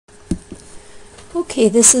Okay,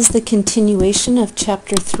 this is the continuation of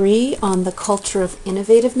Chapter 3 on the culture of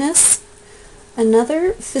innovativeness.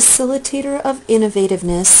 Another facilitator of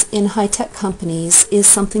innovativeness in high-tech companies is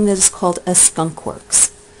something that is called a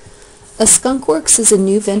Skunkworks. A Skunkworks is a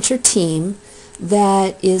new venture team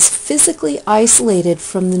that is physically isolated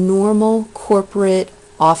from the normal corporate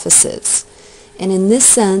offices. And in this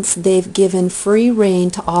sense, they've given free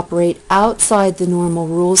rein to operate outside the normal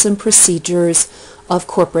rules and procedures of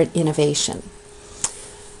corporate innovation.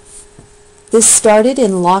 This started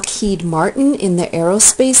in Lockheed Martin in the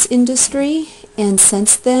aerospace industry, and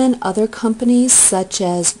since then other companies such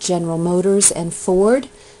as General Motors and Ford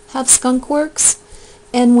have Skunkworks.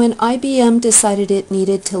 And when IBM decided it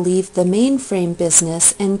needed to leave the mainframe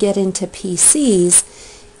business and get into PCs,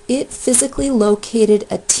 it physically located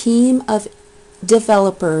a team of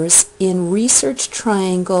developers in Research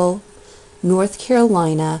Triangle, North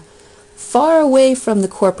Carolina, far away from the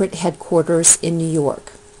corporate headquarters in New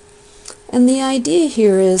York. And the idea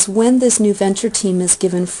here is when this new venture team is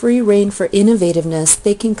given free rein for innovativeness,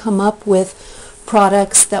 they can come up with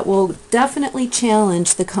products that will definitely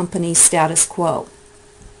challenge the company's status quo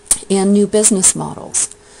and new business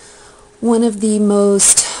models. One of the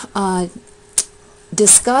most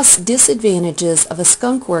discussed disadvantages of a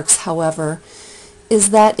Skunkworks, however,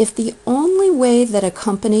 is that if the only way that a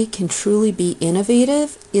company can truly be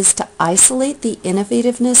innovative is to isolate the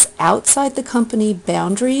innovativeness outside the company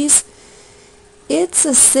boundaries, it's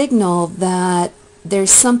a signal that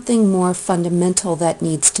there's something more fundamental that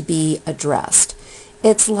needs to be addressed.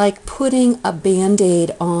 It's like putting a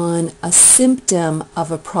Band-Aid on a symptom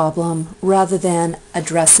of a problem rather than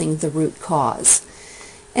addressing the root cause.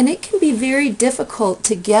 And it can be very difficult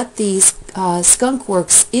to get these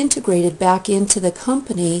Skunkworks integrated back into the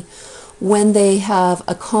company when they have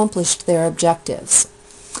accomplished their objectives.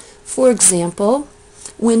 For example,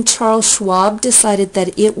 when Charles Schwab decided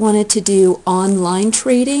that it wanted to do online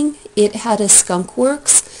trading, it had a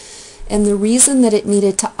Skunkworks, and the reason that it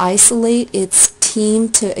needed to isolate its team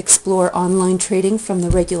to explore online trading from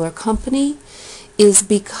the regular company is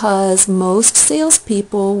because most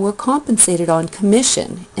salespeople were compensated on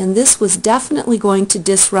commission, and this was definitely going to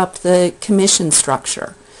disrupt the commission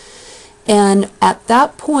structure. And at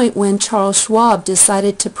that point, when Charles Schwab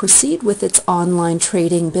decided to proceed with its online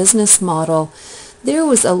trading business model, there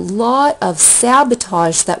was a lot of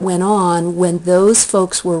sabotage that went on when those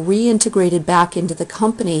folks were reintegrated back into the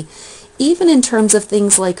company, even in terms of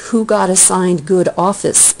things like who got assigned good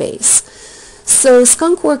office space. So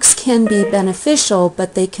Skunkworks can be beneficial,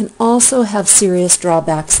 but they can also have serious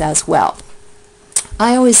drawbacks as well.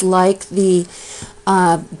 I always like the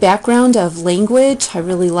background of language. I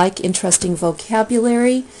really like interesting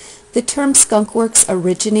vocabulary. The term Skunkworks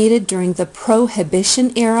originated during the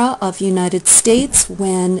Prohibition era of the United States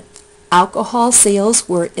when alcohol sales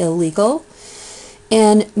were illegal,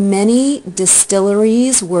 and many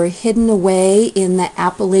distilleries were hidden away in the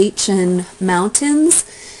Appalachian Mountains.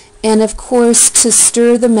 And of course, to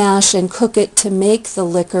stir the mash and cook it to make the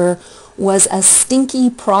liquor was a stinky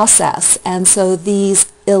process, and so these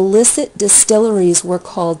illicit distilleries were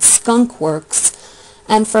called skunkworks.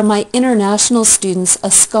 And for my international students,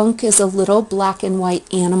 a skunk is a little black and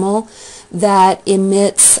white animal that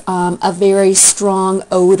emits a very strong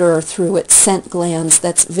odor through its scent glands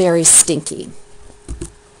that's very stinky.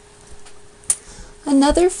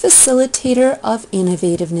 Another facilitator of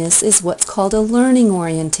innovativeness is what's called a learning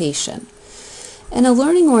orientation. And a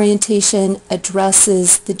learning orientation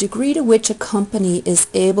addresses the degree to which a company is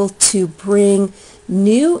able to bring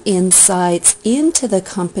new insights into the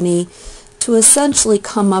company to essentially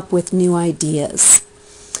come up with new ideas.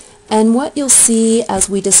 And what you'll see as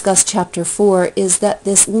we discuss Chapter 4 is that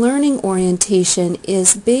this learning orientation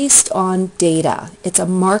is based on data. It's a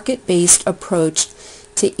market-based approach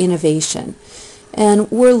to innovation. And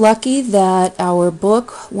we're lucky that our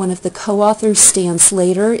book, one of the co-authors, Stan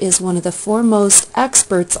Slater, is one of the foremost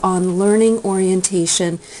experts on learning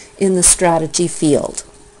orientation in the strategy field.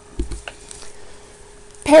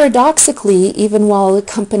 Paradoxically, even while a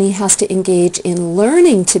company has to engage in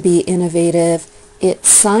learning to be innovative, it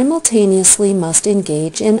simultaneously must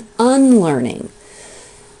engage in unlearning.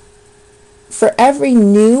 For every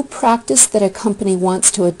new practice that a company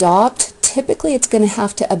wants to adopt, typically it's going to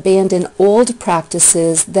have to abandon old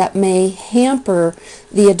practices that may hamper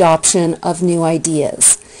the adoption of new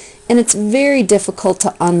ideas. And it's very difficult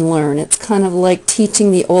to unlearn. It's kind of like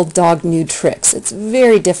teaching the old dog new tricks. It's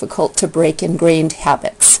very difficult to break ingrained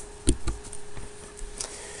habits.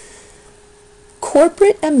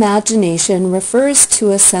 Corporate imagination refers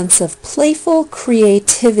to a sense of playful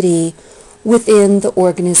creativity within the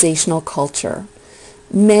organizational culture.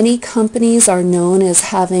 Many companies are known as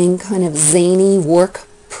having kind of zany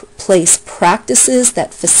workplace practices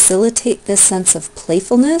that facilitate this sense of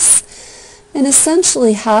playfulness. And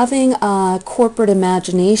essentially having a corporate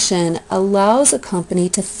imagination allows a company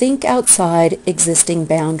to think outside existing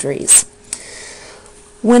boundaries.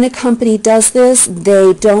 When a company does this,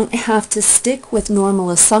 they don't have to stick with normal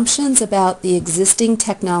assumptions about the existing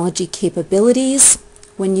technology capabilities.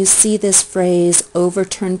 When you see this phrase,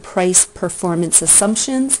 overturn price performance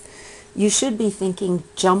assumptions, you should be thinking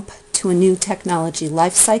jump to a new technology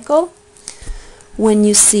life cycle. When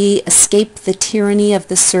you see escape the tyranny of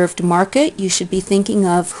the served market, you should be thinking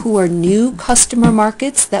of who are new customer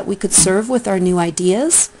markets that we could serve with our new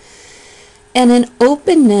ideas. And an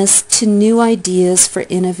openness to new ideas for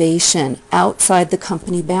innovation outside the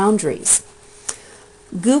company boundaries.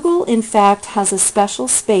 Google, in fact, has a special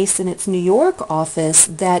space in its New York office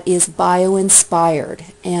that is bio-inspired,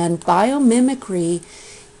 and biomimicry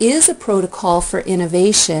is a protocol for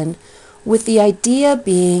innovation, with the idea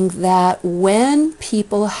being that when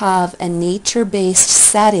people have a nature-based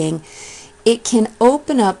setting, it can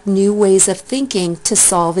open up new ways of thinking to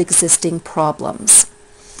solve existing problems.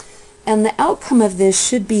 And the outcome of this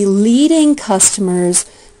should be leading customers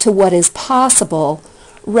to what is possible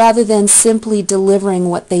rather than simply delivering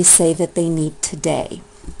what they say that they need today.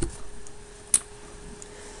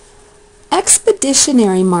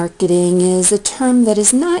 Expeditionary marketing is a term that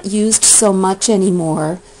is not used so much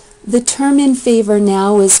anymore. The term in favor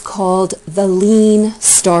now is called the lean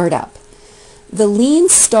startup. The Lean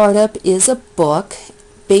Startup is a book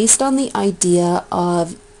based on the idea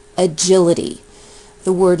of agility.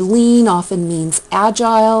 The word lean often means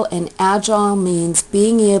agile, and agile means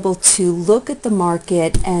being able to look at the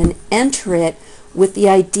market and enter it with the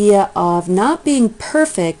idea of not being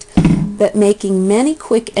perfect, but making many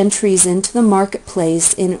quick entries into the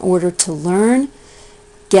marketplace in order to learn,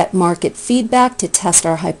 get market feedback to test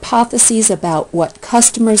our hypotheses about what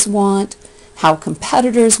customers want, how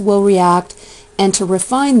competitors will react, and to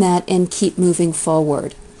refine that and keep moving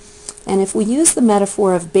forward. And if we use the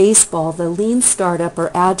metaphor of baseball, the lean startup or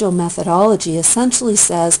agile methodology essentially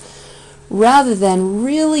says, rather than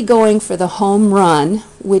really going for the home run,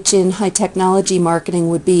 which in high technology marketing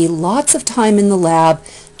would be lots of time in the lab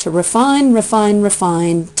to refine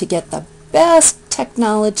to get the best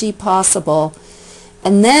technology possible,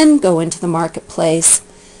 and then go into the marketplace,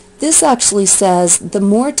 this actually says the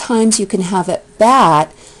more times you can have at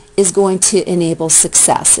bat is going to enable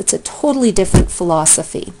success. It's a totally different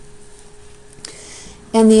philosophy.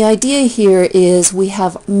 And the idea here is we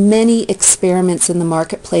have many experiments in the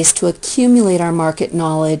marketplace to accumulate our market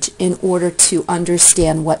knowledge in order to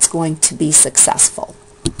understand what's going to be successful.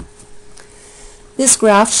 This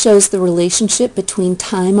graph shows the relationship between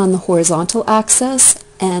time on the horizontal axis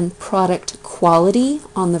and product quality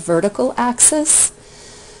on the vertical axis.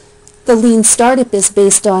 The lean startup is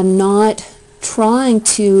based on not trying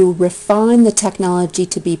to refine the technology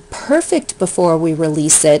to be perfect before we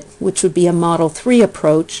release it, which would be a Model 3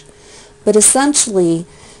 approach, but essentially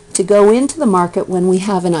to go into the market when we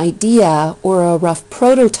have an idea or a rough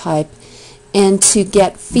prototype and to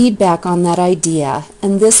get feedback on that idea.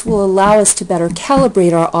 And this will allow us to better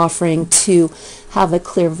calibrate our offering to have a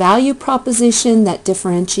clear value proposition that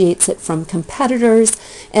differentiates it from competitors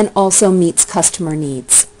and also meets customer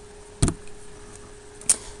needs.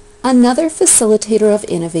 Another facilitator of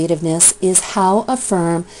innovativeness is how a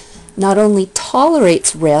firm not only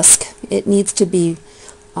tolerates risk, it needs to be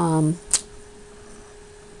not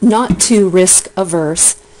too risk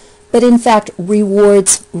averse, but in fact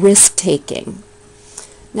rewards risk-taking.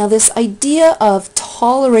 Now this idea of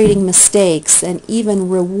tolerating mistakes and even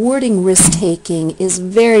rewarding risk-taking is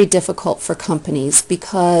very difficult for companies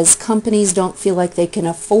because companies don't feel like they can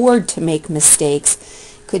afford to make mistakes.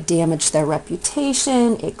 Could damage their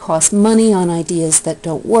reputation, it costs money on ideas that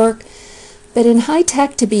don't work. But in high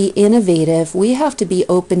tech, to be innovative, we have to be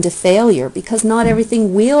open to failure because not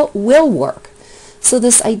everything will work. So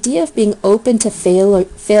this idea of being open to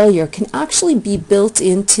failure can actually be built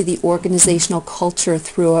into the organizational culture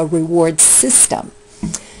through a reward system.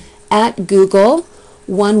 At Google,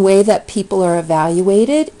 one way that people are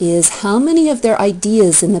evaluated is how many of their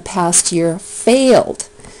ideas in the past year failed,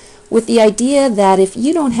 with the idea that if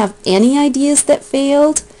you don't have any ideas that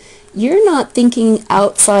failed, you're not thinking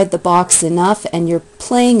outside the box enough and you're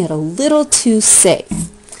playing it a little too safe.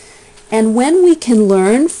 And when we can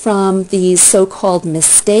learn from these so-called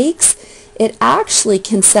mistakes, it actually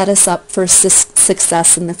can set us up for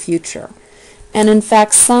success in the future. And in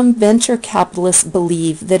fact, some venture capitalists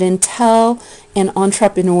believe that until an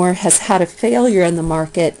entrepreneur has had a failure in the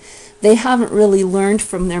market, they haven't really learned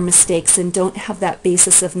from their mistakes and don't have that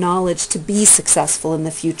basis of knowledge to be successful in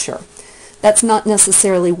the future. That's not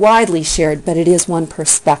necessarily widely shared, but it is one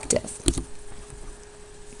perspective.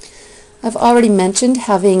 I've already mentioned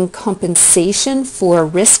having compensation for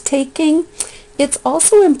risk-taking. It's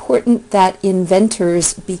also important that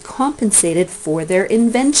inventors be compensated for their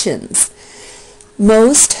inventions.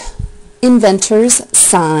 Most scientists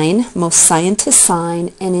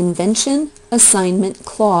sign an invention assignment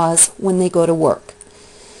clause when they go to work.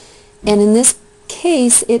 And in this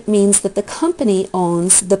case, it means that the company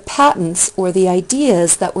owns the patents or the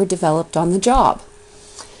ideas that were developed on the job.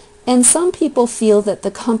 And some people feel that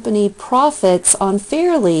the company profits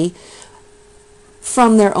unfairly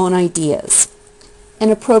from their own ideas.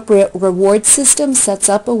 An appropriate reward system sets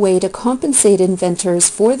up a way to compensate inventors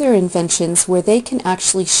for their inventions where they can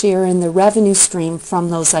actually share in the revenue stream from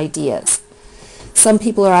those ideas. Some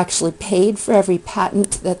people are actually paid for every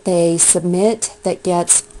patent that they submit that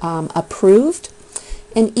gets approved.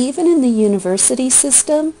 And even in the university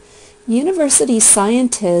system, university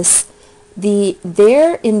scientists,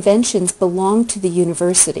 their inventions belong to the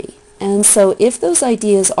university. And so if those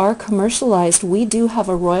ideas are commercialized, we do have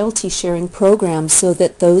a royalty sharing program so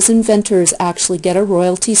that those inventors actually get a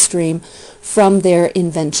royalty stream from their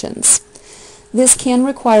inventions. This can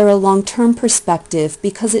require a long-term perspective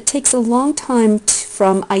because it takes a long time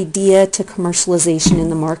from idea to commercialization in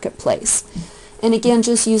the marketplace. And again,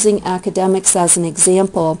 just using academics as an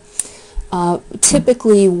example,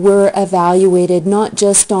 typically we're evaluated not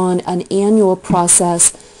just on an annual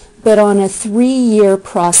process, but on a 3-year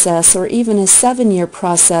process or even a 7-year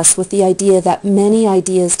process, with the idea that many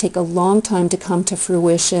ideas take a long time to come to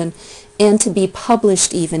fruition and to be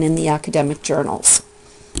published even in the academic journals.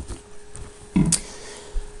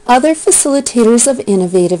 Other facilitators of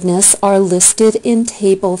innovativeness are listed in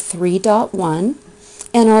Table 3.1,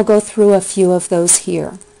 and I'll go through a few of those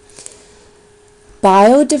here.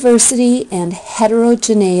 Biodiversity and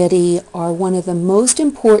heterogeneity are one of the most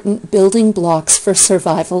important building blocks for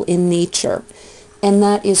survival in nature, and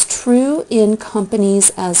that is true in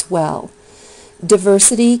companies as well.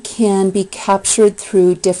 Diversity can be captured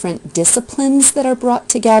through different disciplines that are brought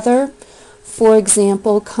together. For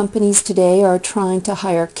example, companies today are trying to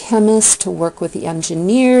hire chemists to work with the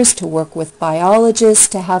engineers, to work with biologists,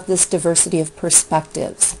 to have this diversity of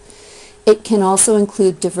perspectives. It can also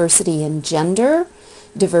include diversity in gender,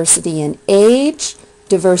 diversity in age,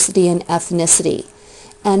 diversity in ethnicity.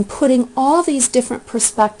 And putting all these different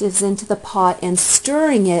perspectives into the pot and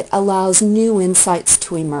stirring it allows new insights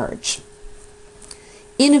to emerge.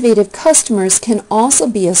 Innovative customers can also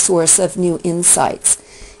be a source of new insights.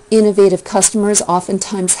 Innovative customers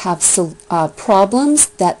oftentimes have problems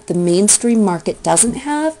that the mainstream market doesn't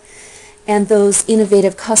have, and those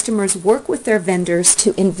innovative customers work with their vendors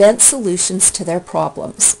to invent solutions to their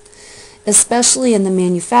problems. Especially in the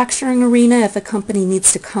manufacturing arena, if a company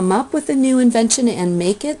needs to come up with a new invention and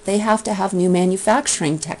make it, they have to have new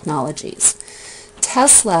manufacturing technologies.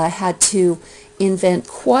 Tesla had to invent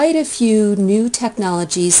quite a few new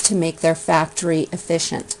technologies to make their factory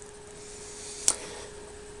efficient.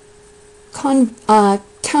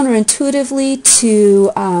 Counterintuitively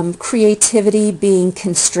to creativity being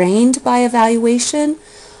constrained by evaluation,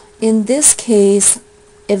 in this case,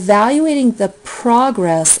 evaluating the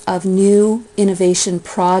progress of new innovation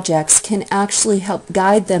projects can actually help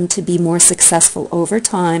guide them to be more successful over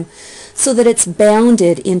time so that it's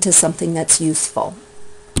bounded into something that's useful.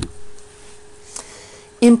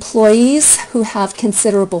 Employees who have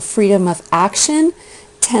considerable freedom of action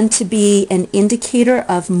tend to be an indicator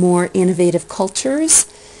of more innovative cultures.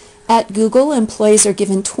 At Google, employees are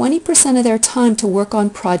given 20% of their time to work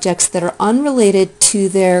on projects that are unrelated to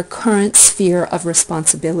their current sphere of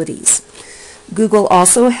responsibilities. Google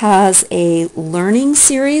also has a learning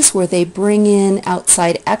series where they bring in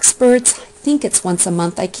outside experts. I think it's once a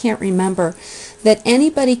month, I can't remember, that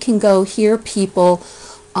anybody can go hear people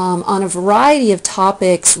on a variety of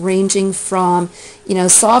topics ranging from,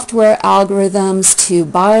 software algorithms to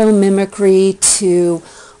biomimicry to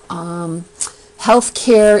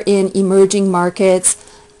healthcare in emerging markets.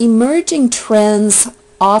 Emerging trends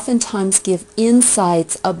oftentimes give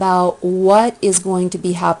insights about what is going to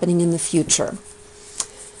be happening in the future.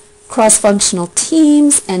 Cross-functional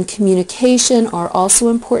teams and communication are also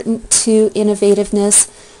important to innovativeness.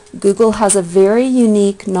 Google has a very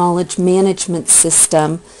unique knowledge management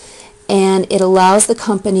system, and it allows the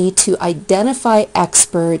company to identify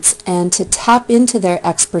experts and to tap into their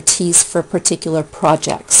expertise for particular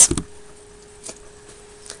projects.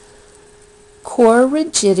 Core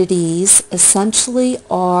rigidities essentially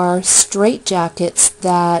are straitjackets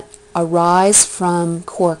that arise from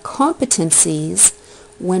core competencies,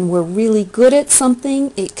 when we're really good at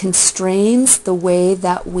something, it constrains the way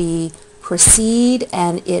that we proceed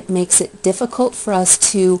and it makes it difficult for us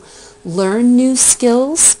to learn new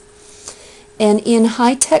skills. And in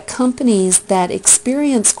high-tech companies that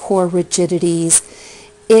experience core rigidities,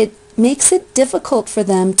 it makes it difficult for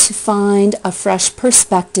them to find a fresh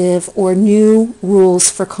perspective or new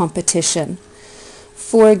rules for competition.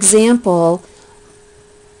 For example,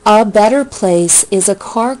 A Better Place is a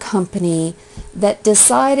car company that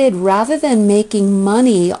decided rather than making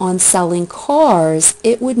money on selling cars,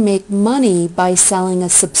 it would make money by selling a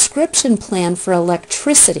subscription plan for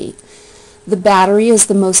electricity. The battery is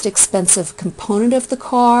the most expensive component of the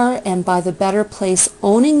car, and by the Better Place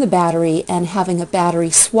owning the battery and having a battery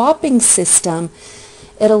swapping system,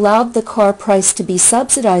 it allowed the car price to be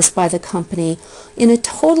subsidized by the company in a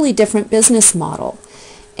totally different business model.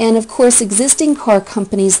 And of course, existing car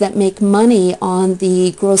companies that make money on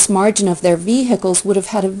the gross margin of their vehicles would have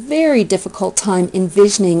had a very difficult time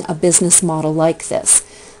envisioning a business model like this.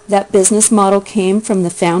 That business model came from the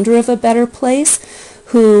founder of A Better Place,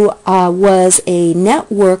 who was a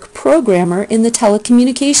network programmer in the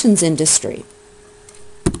telecommunications industry.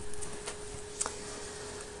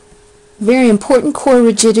 Very important core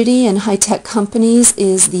rigidity in high-tech companies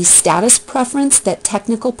is the status preference that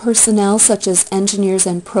technical personnel such as engineers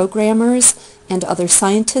and programmers and other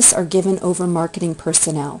scientists are given over marketing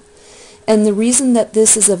personnel. And the reason that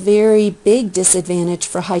this is a very big disadvantage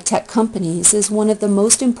for high-tech companies is one of the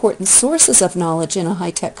most important sources of knowledge in a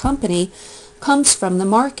high-tech company comes from the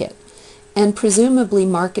market. And presumably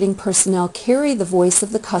marketing personnel carry the voice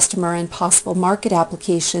of the customer and possible market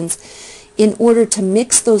applications in order to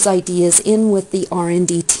mix those ideas in with the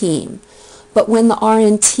R&D team. But when the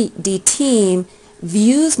R&D team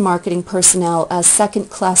views marketing personnel as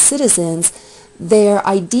second-class citizens, their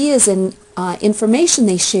ideas and information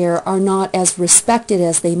they share are not as respected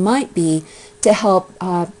as they might be to help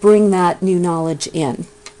bring that new knowledge in.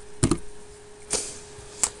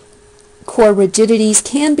 Core rigidities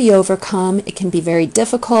can be overcome. It can be very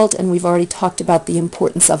difficult, and we've already talked about the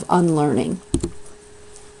importance of unlearning.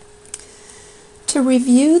 To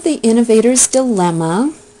review the innovator's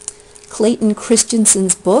dilemma, Clayton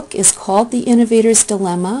Christensen's book is called The Innovator's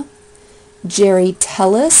Dilemma. Jerry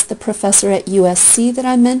Tellis, the professor at USC that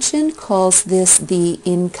I mentioned, calls this the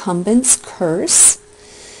Incumbents curse.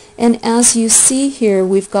 And as you see here,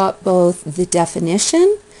 we've got both the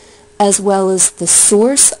definition as well as the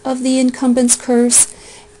source of the incumbents curse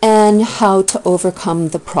and how to overcome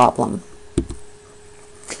the problem.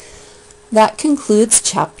 That concludes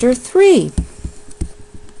Chapter 3.